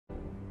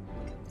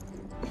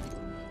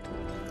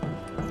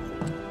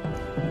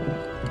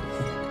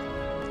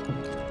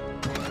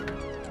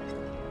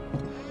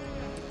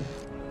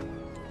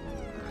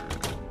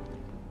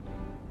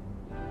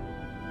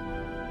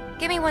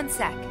Give me 1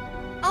 sec.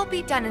 I'll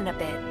be done in a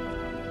bit.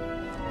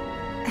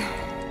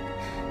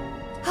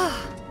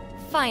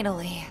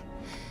 Finally.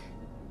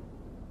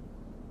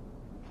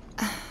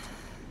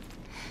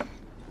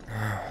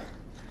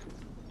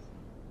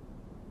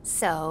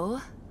 So,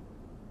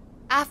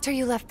 after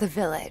you left the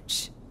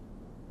village...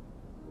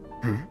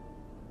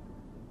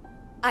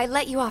 I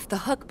let you off the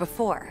hook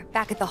before,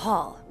 back at the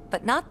hall,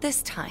 but not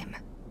this time.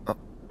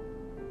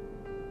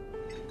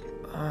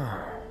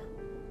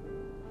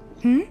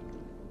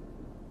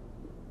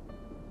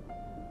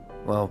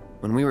 Well,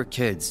 when we were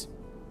kids,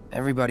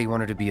 everybody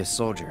wanted to be a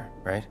soldier,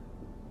 right?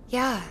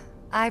 Yeah,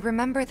 I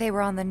remember they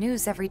were on the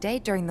news every day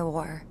during the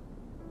war.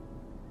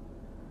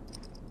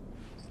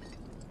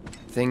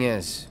 Thing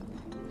is,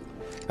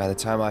 by the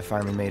time I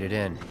finally made it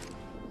in,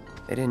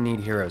 they didn't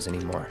need heroes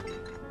anymore.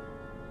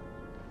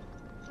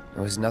 It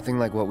was nothing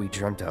like what we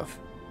dreamt of.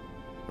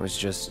 It was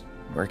just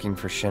working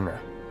for Shinra.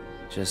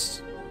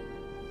 Just...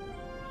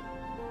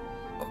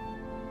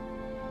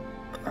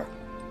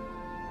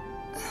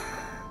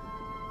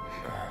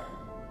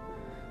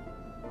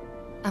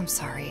 I'm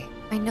sorry.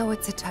 I know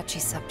it's a touchy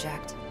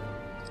subject.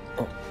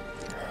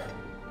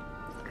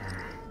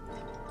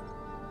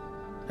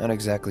 Not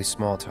exactly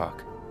small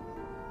talk.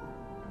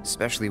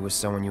 Especially with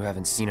someone you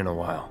haven't seen in a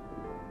while.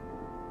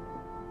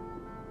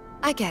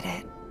 I get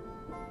it.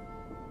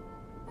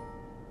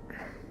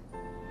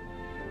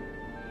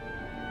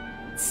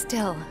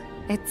 Still,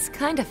 it's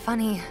kind of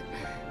funny.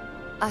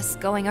 Us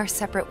going our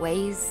separate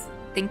ways,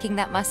 thinking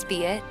that must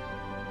be it.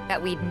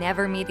 That we'd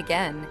never meet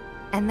again.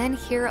 And then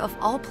here, of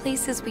all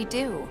places, we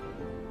do.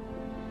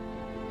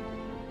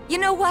 You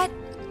know what?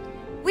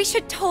 We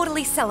should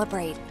totally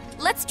celebrate.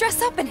 Let's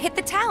dress up and hit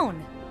the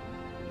town.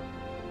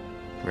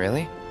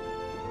 Really?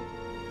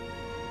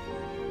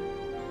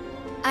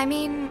 I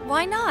mean,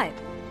 why not?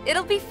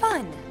 It'll be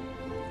fun.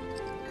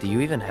 Do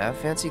you even have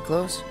fancy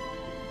clothes?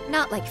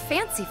 Not like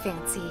fancy,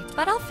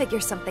 but I'll figure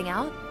something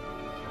out.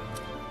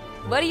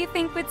 What do you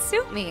think would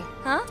suit me,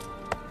 huh?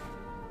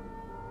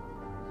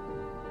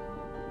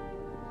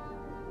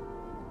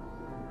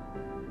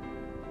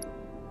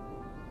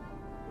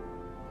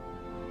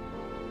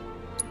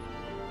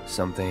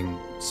 Something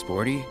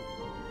sporty?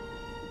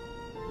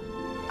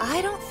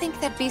 I don't think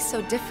that'd be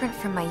so different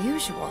from my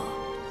usual.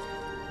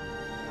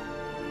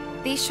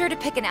 Be sure to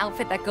pick an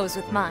outfit that goes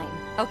with mine,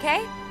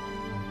 okay?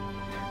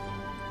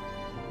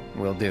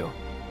 Will do.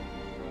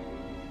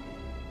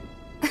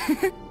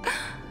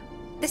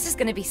 This is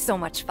gonna be so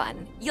much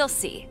fun. You'll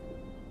see.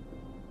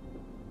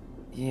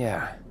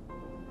 Yeah.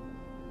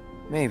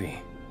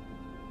 Maybe.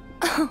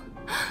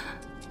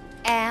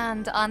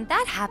 And on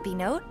that happy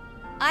note,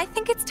 I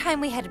think it's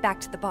time we head back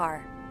to the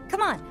bar.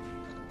 Come on.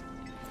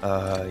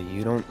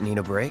 You don't need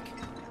a break?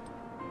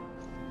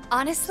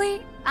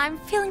 Honestly, I'm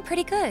feeling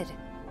pretty good.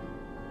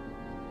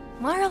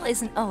 Marl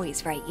isn't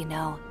always right, you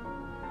know.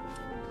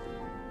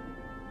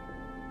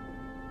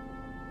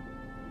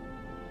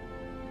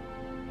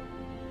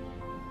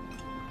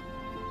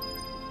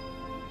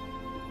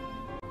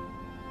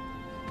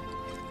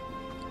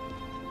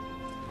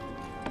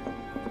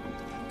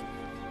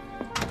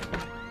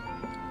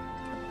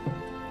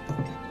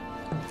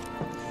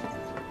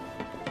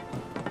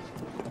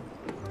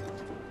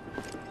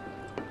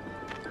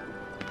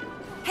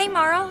 Hey,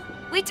 Marl.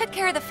 We took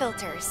care of the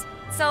filters,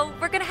 so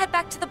we're gonna head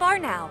back to the bar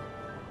now.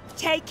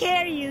 Take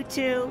care, you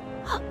two.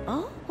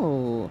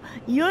 Oh,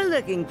 you're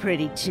looking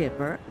pretty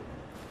chipper.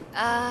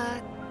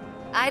 I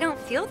don't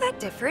feel that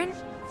different.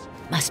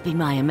 Must be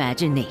my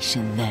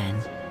imagination,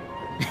 then.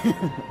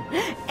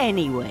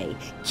 Anyway,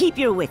 keep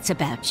your wits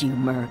about you,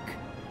 Merc.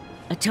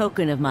 A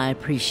token of my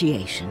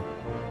appreciation.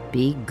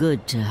 Be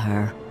good to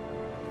her.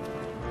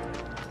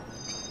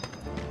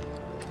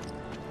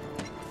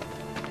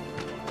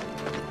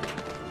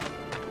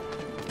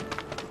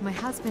 My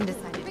husband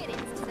decided...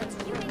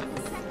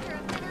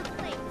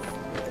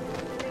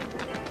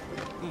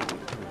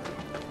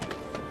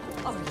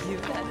 Are you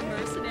that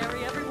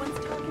mercenary everyone's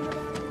talking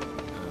about?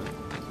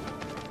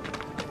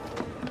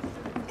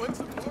 When's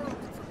the bar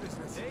open for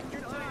business? Take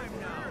your time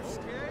now,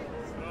 okay?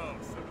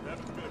 So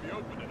that's gonna be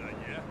open tonight,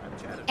 yeah?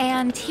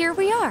 And here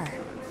we are.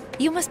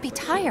 You must be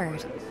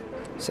tired.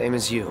 Same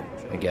as you,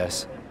 I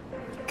guess.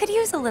 Could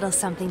use a little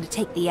something to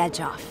take the edge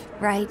off,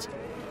 right?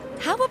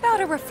 How about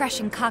a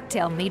refreshing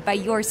cocktail made by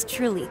yours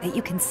truly that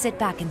you can sit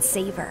back and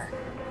savor?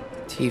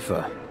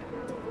 Tifa.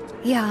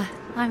 Yeah,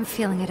 I'm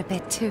feeling it a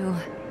bit too.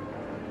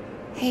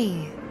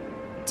 Hey,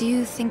 do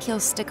you think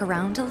you'll stick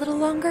around a little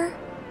longer?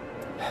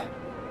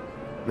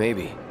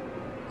 Maybe.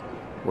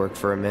 Work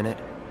for a minute,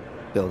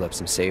 build up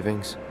some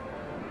savings.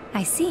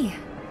 I see.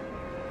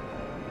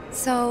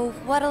 So,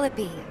 what'll it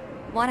be?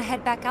 Want to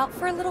head back out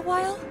for a little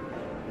while?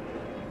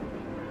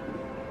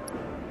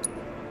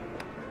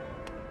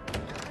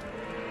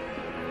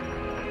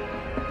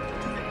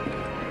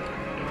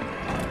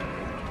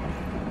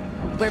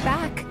 We're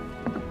back.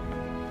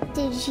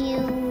 Did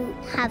you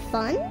have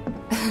fun?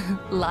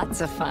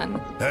 Lots of fun.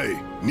 Hey,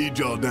 need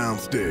y'all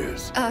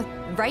downstairs.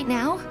 Right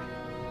now?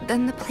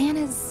 Then the plan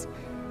is...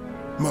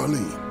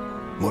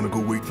 Marlene, wanna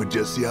go wait for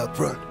Jesse out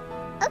front?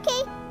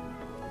 Okay.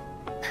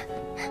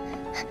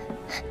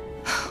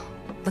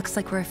 Looks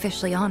like we're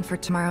officially on for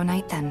tomorrow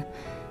night then.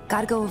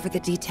 Gotta go over the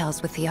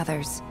details with the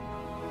others.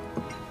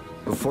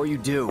 Before you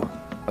do,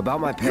 about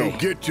my pay. You'll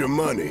get your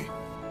money.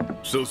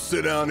 So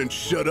sit down and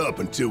shut up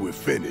until we're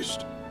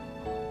finished.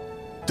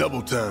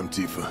 Double time,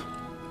 Tifa.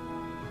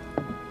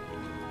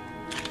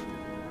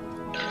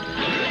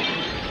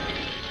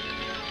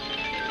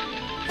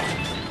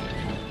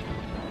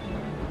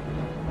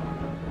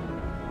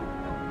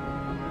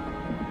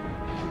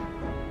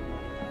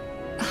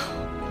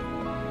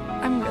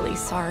 I'm really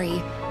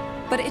sorry,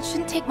 but it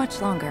shouldn't take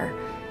much longer.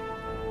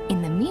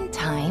 In the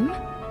meantime...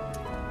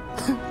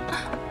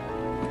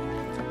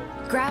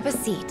 grab a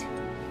seat.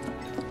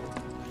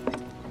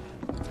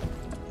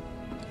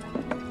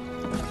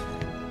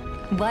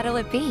 What'll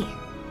it be?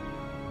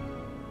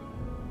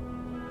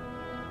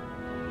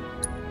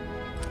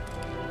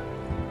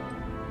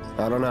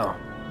 I don't know.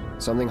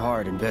 Something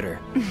hard and bitter.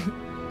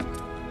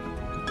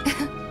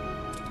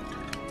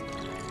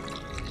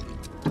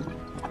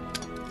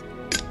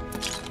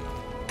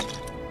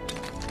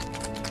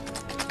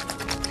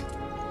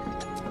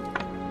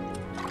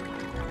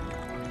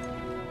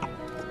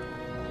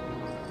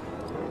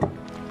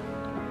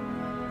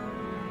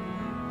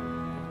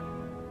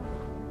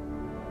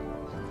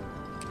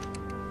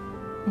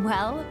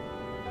 Well,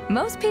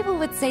 most people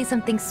would say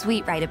something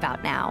sweet right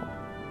about now.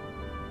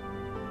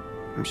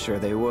 I'm sure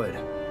they would.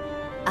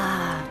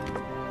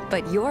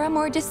 But you're a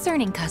more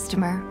discerning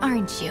customer,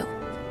 aren't you?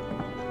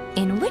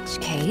 In which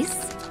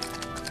case...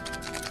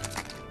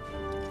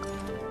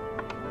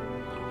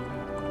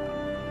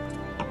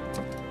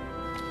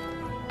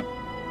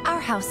 our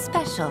house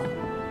special,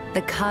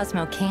 the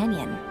Cosmo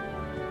Canyon.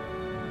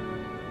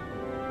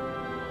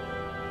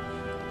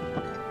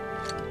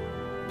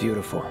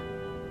 Beautiful.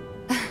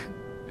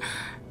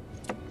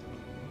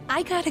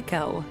 I gotta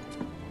go.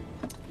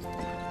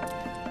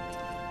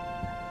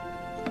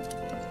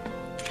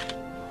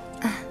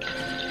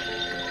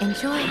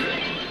 Enjoy.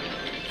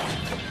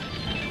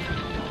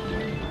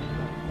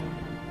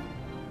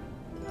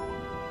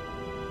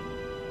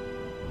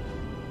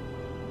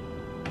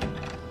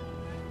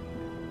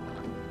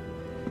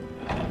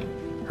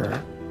 Huh?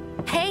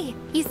 Hey,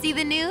 you see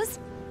the news?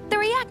 The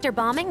reactor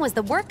bombing was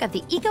the work of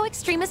the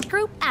eco-extremist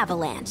group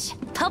Avalanche.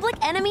 Public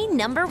enemy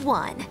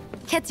 #1.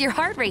 Gets your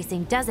heart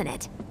racing, doesn't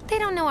it? They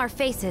don't know our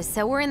faces,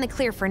 so we're in the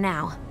clear for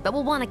now. But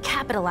we'll want to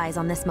capitalize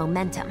on this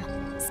momentum.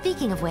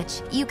 Speaking of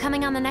which, you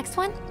coming on the next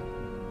one?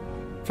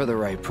 For the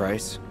right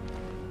price.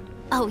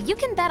 Oh, you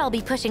can bet I'll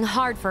be pushing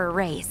hard for a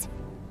raise.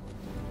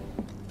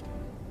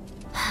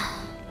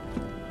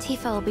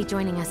 Tifa will be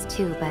joining us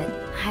too, but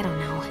I don't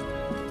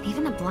know.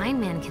 Even a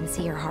blind man can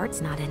see her heart's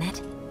not in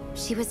it.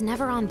 She was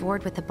never on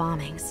board with the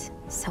bombings,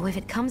 so if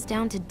it comes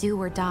down to do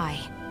or die...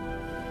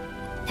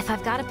 if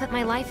I've got to put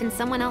my life in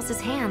someone else's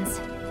hands,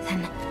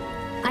 then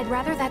I'd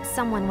rather that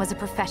someone was a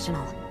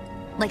professional.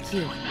 Like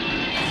you.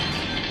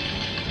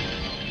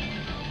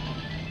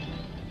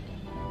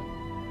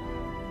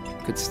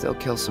 Could still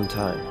kill some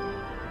time.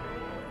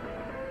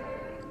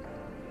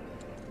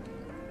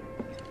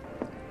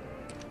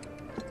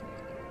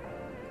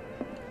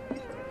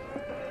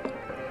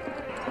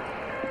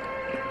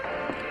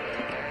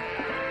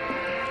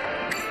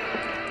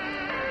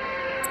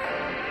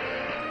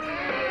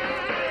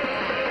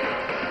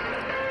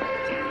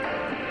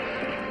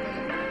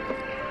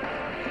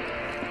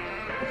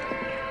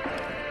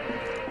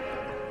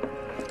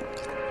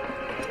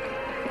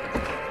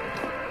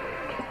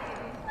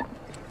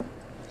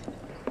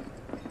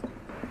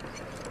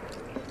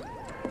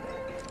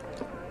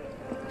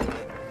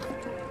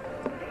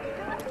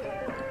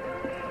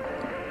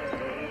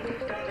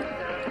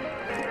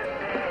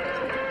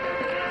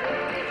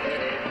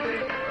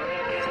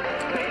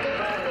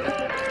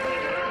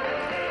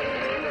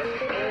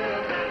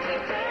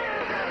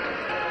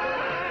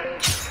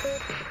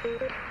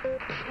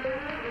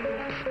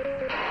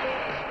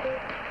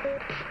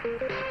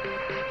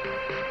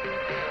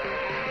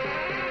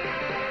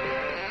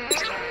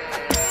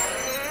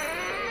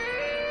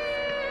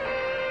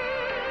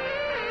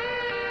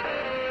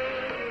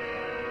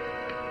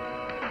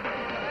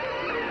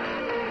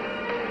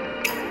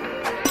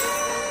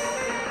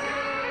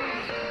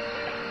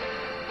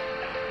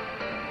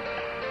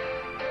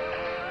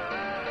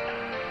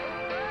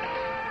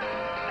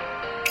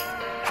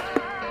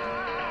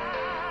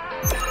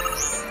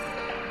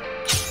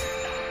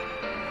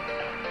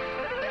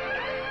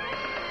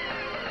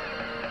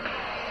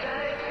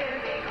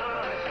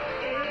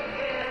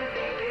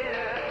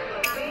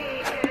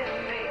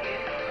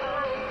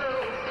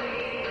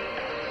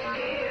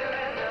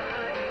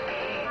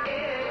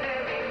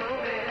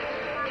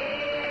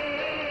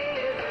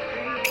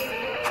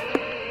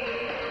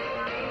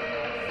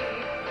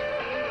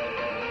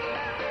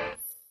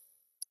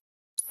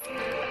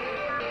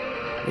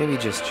 Maybe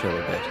just chill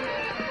a bit.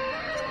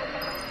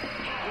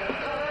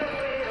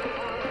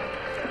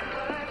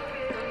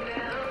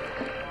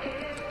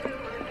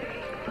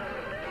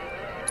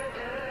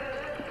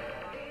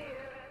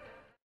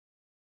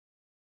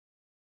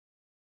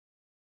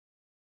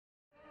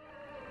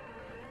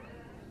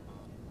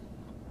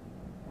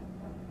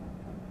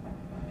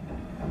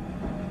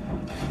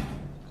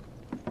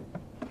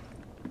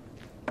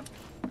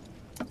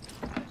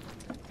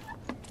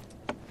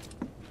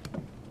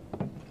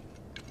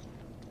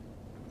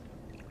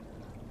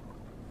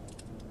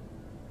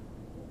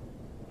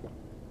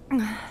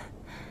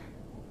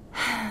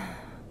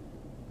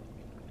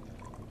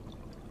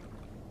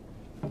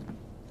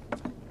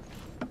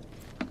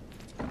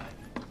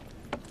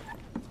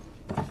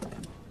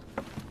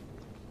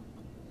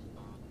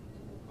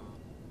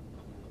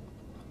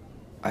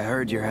 I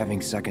heard you're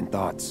having second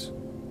thoughts.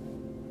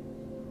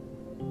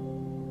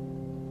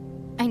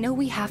 I know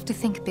we have to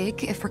think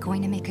big if we're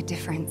going to make a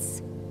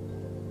difference.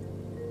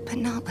 But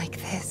not like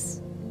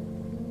this.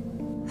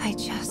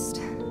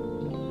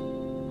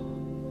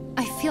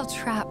 I feel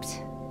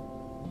trapped.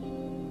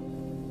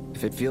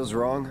 If it feels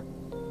wrong,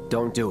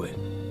 don't do it.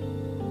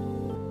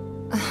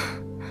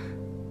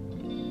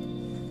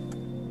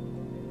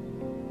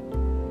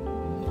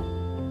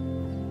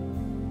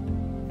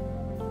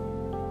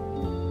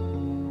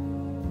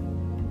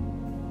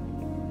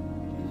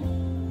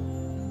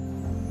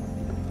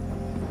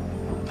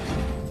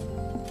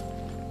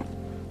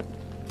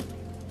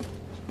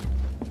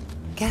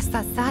 Guess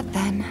that's that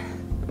then.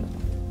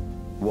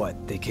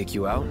 What, they kick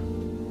you out?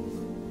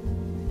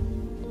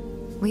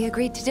 We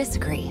agreed to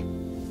disagree.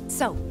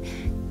 So,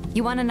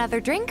 you want another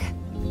drink?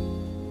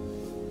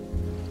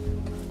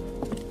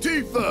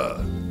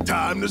 Tifa!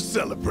 Time to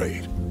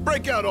celebrate.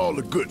 Break out all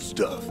the good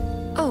stuff.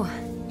 Oh,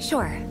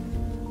 sure.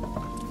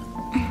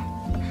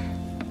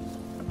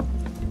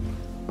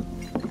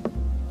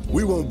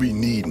 We won't be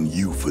needing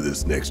you for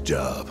this next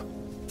job.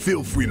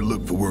 Feel free to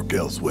look for work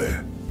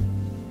elsewhere.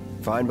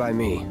 Fine by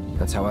me.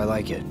 That's how I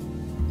like it.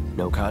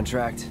 No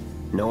contract,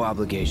 no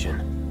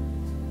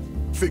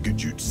obligation.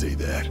 Figured you'd say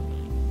that.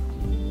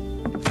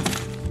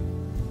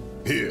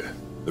 Here,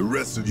 the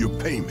rest of your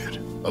payment,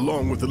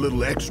 along with a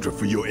little extra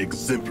for your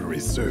exemplary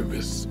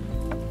service.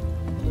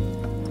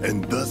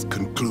 And thus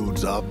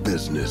concludes our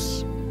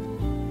business.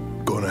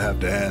 Gonna have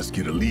to ask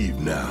you to leave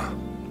now.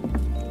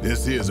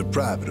 This here's a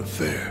private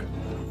affair.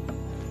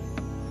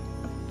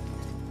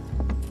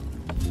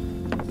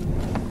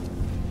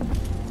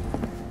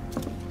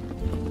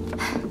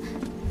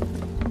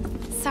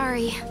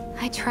 Sorry,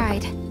 I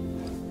tried.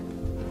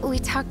 We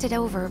talked it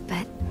over,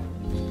 but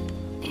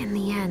in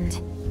the end,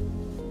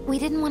 we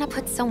didn't want to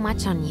put so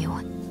much on you.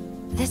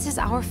 This is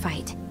our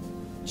fight.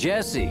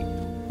 Jesse,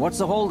 what's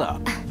the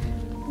holdup?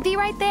 Be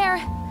right there.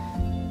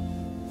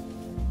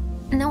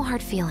 No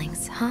hard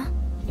feelings, huh?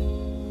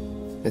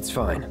 It's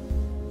fine.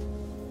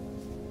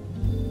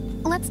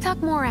 Let's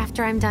talk more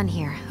after I'm done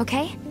here,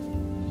 okay?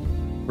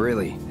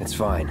 Really, it's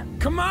fine.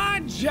 Come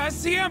on,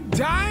 Jesse, I'm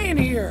dying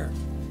here!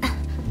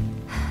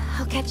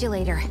 I'll catch you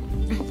later.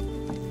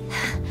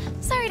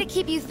 Sorry to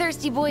keep you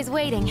thirsty boys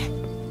waiting.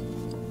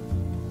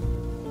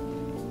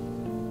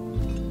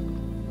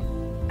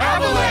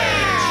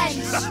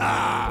 Avalanche!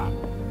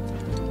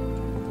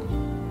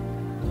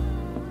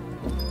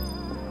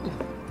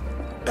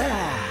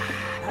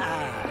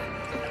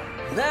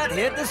 That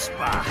hit the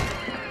spot.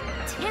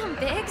 Damn,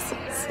 Biggs.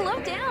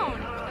 Slow down.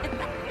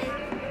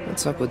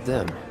 What's up with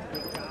them?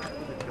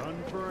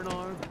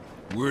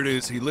 Word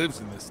is he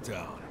lives in this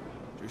town.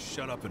 Just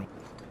shut up and...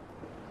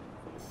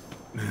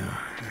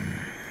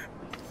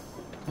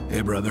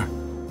 Hey, brother.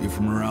 You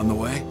from around the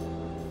way?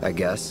 I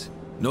guess.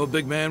 Know a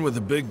big man with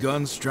a big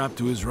gun strapped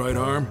to his right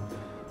arm?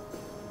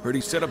 Heard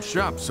he set up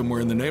shop somewhere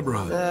in the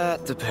neighborhood.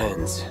 That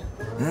depends.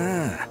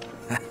 Ah.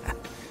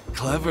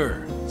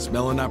 Clever.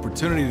 Smell an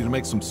opportunity to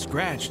make some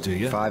scratch to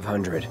you.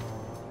 500.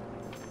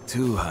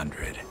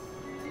 200.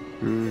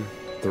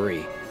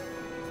 3.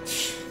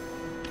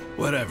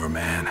 Whatever,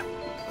 man.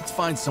 Let's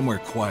find somewhere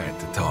quiet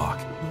to talk.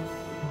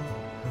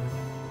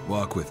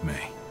 Walk with me.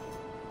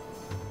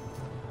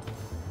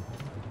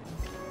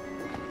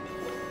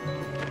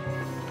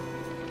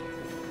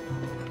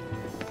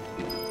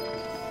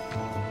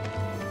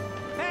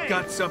 Hey.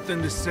 Got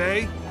something to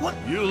say? What?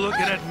 You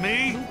looking at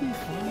me?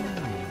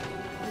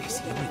 Is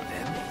he with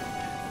them?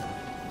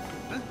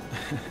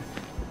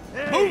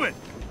 Hey. Move it!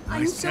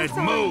 I said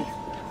move!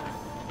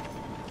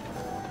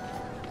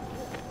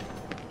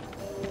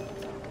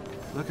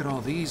 Look at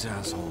all these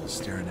assholes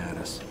staring at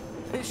us.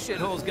 This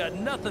shithole's got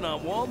nothing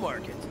on Wall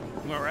Market.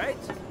 Am I right?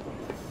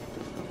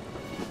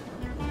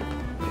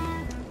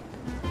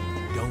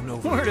 Don't know.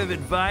 Word of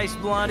advice,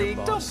 Blondie.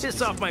 Don't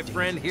piss off my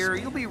friend here.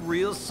 You'll be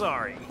real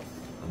sorry.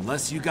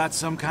 Unless you got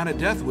some kind of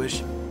death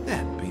wish,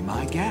 then be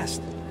my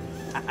guest.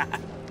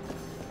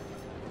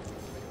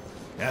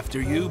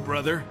 After you,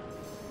 brother.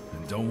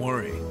 And don't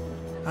worry,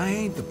 I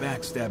ain't the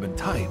backstabbing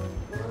type.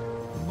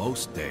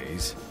 Most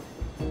days.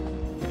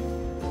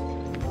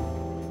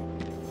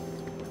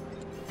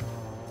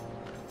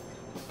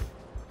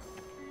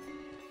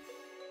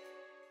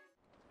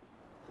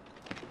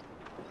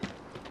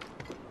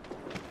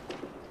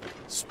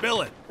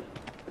 Spill it!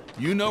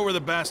 You know where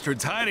the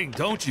bastard's hiding,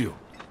 don't you?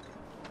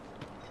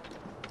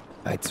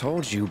 I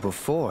told you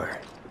before.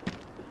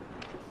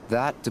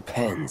 That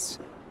depends.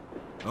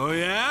 Oh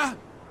yeah?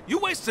 You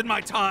wasted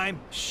my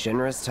time!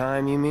 Shinra's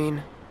time, you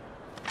mean?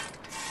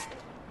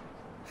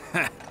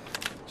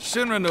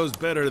 Shinra knows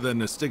better than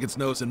to stick its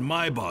nose in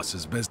my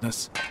boss's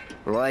business.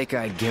 Like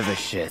I give a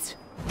shit.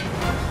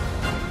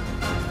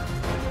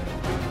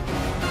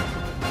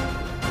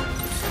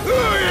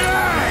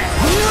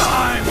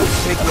 I'm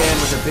big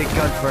man with a big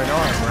gun for an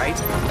arm, right?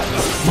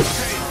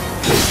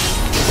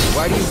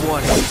 Why do you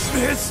want it?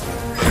 This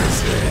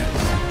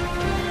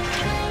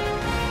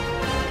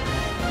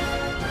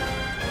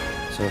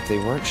So if they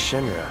weren't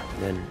Shinra,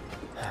 then...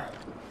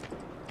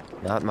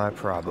 not my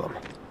problem.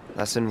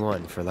 Lesson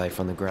 1 for life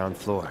on the ground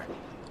floor.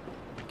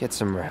 Get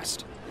some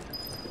rest.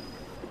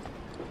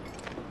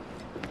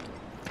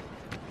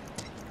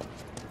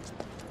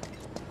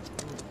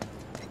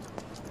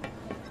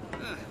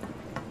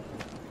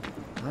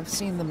 I've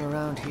seen them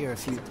around here a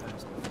few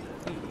times.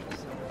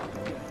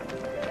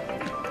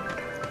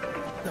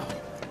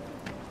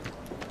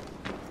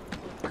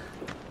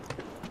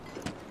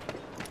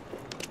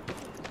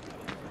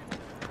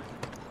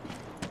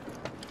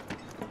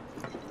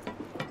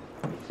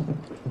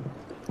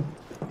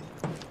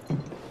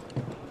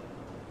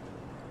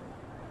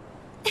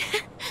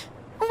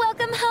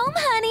 Welcome home,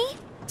 honey.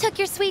 Took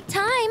your sweet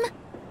time.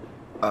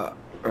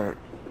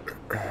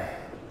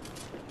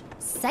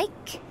 Psych.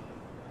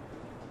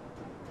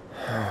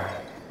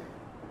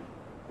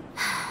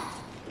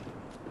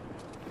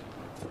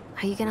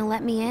 Are you gonna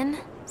let me in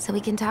so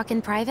we can talk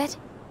in private?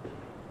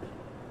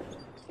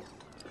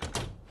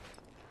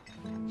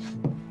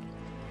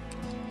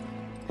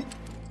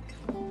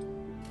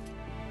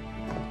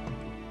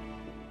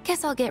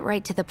 Guess I'll get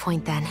right to the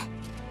point then.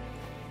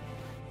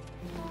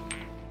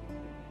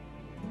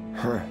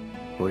 Huh.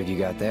 What have you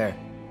got there?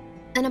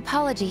 An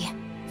apology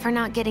for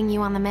not getting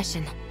you on the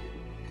mission.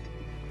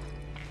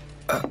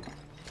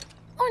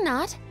 Or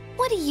not.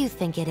 What do you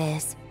think it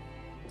is?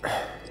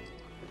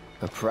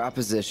 A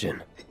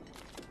proposition.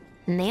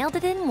 Nailed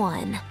it in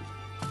one.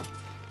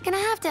 Gonna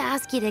have to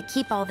ask you to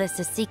keep all this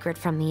a secret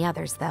from the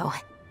others, though.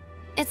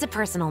 It's a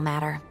personal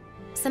matter.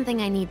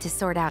 Something I need to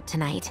sort out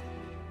tonight.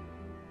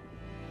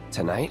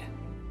 Tonight?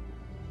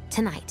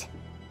 Tonight.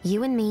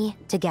 You and me,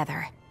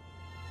 together.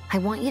 I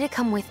want you to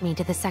come with me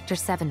to the Sector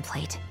 7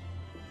 plate.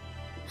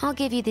 I'll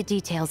give you the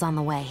details on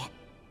the way.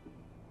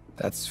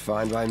 That's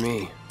fine by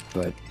me,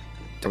 but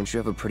don't you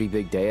have a pretty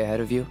big day ahead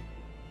of you?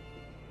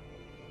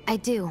 I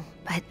do,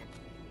 but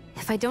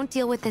if I don't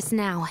deal with this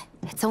now,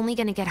 it's only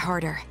gonna get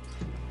harder.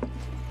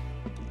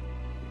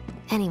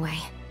 Anyway,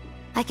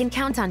 I can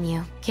count on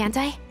you, can't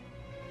I?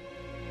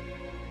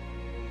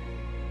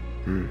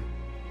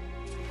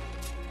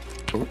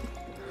 Oh.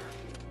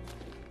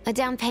 A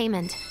down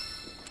payment.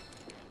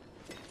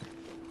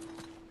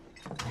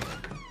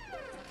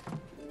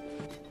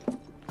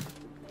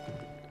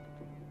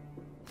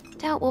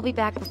 Doubt we'll be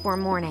back before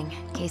morning,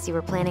 in case you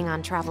were planning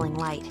on traveling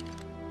light.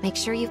 Make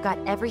sure you've got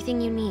everything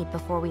you need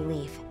before we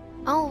leave.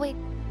 Oh, wait.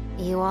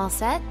 You all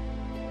set?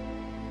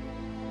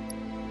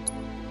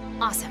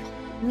 Awesome.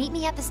 Meet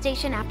me at the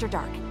station after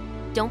dark.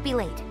 Don't be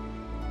late.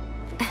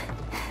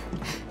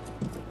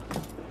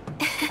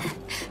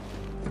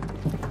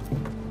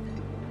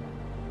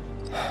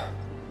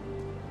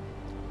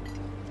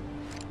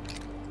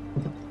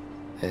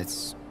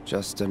 It's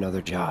just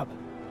another job.